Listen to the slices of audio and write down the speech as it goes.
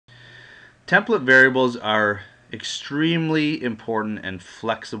Template variables are extremely important and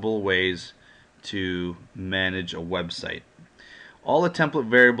flexible ways to manage a website. All a template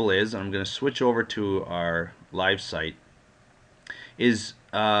variable is, and I'm going to switch over to our live site, is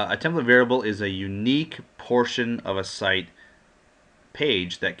a template variable is a unique portion of a site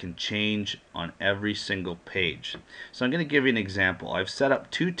page that can change on every single page. So I'm going to give you an example. I've set up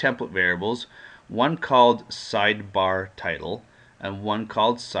two template variables, one called sidebar title and one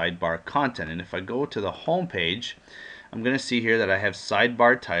called sidebar content. And if I go to the home page, I'm going to see here that I have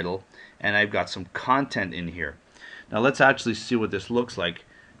sidebar title and I've got some content in here. Now let's actually see what this looks like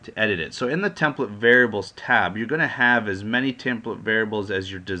to edit it. So in the template variables tab, you're going to have as many template variables as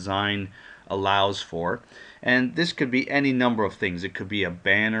your design allows for, and this could be any number of things. It could be a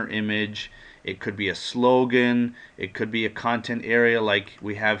banner image, it could be a slogan, it could be a content area like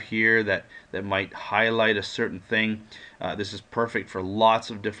we have here that might highlight a certain thing. This is perfect for lots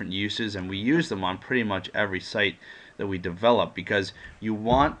of different uses, and we use them on pretty much every site that we develop because you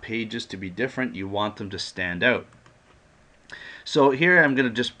want pages to be different, you want them to stand out. So here I'm going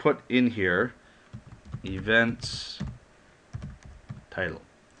to just put in here events title,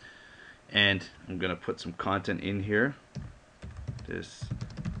 and I'm going to put some content in here. This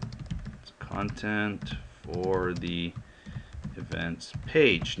is content for the events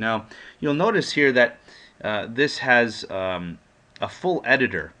page. Now you'll notice here that this has a full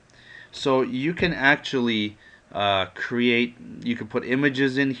editor, so you can actually you could put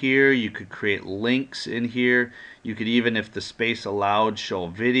images in here, you could create links in here, you could even, if the space allowed, show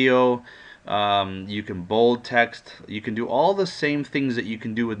video, you can bold text, you can do all the same things that you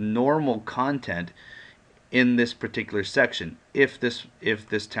can do with normal content in this particular section if this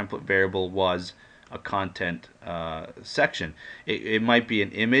template variable was a content section. It might be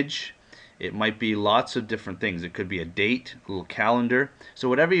an image, it might be lots of different things. It could be a date, a little calendar. So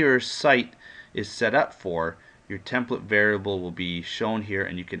whatever your site is set up for, your template variable will be shown here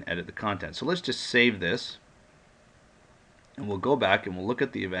and you can edit the content. So let's just save this and we'll go back and we'll look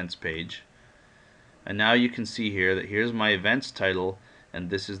at the events page, and now you can see here that here's my events title and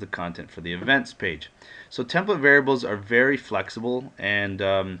this is the content for the events page. So template variables are very flexible, and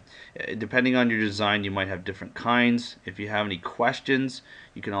depending on your design you might have different kinds. If you have any questions,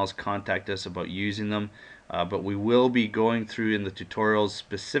 you can always contact us about using them, but we will be going through in the tutorials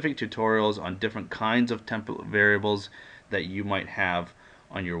specific tutorials on different kinds of template variables that you might have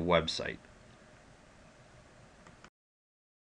on your website.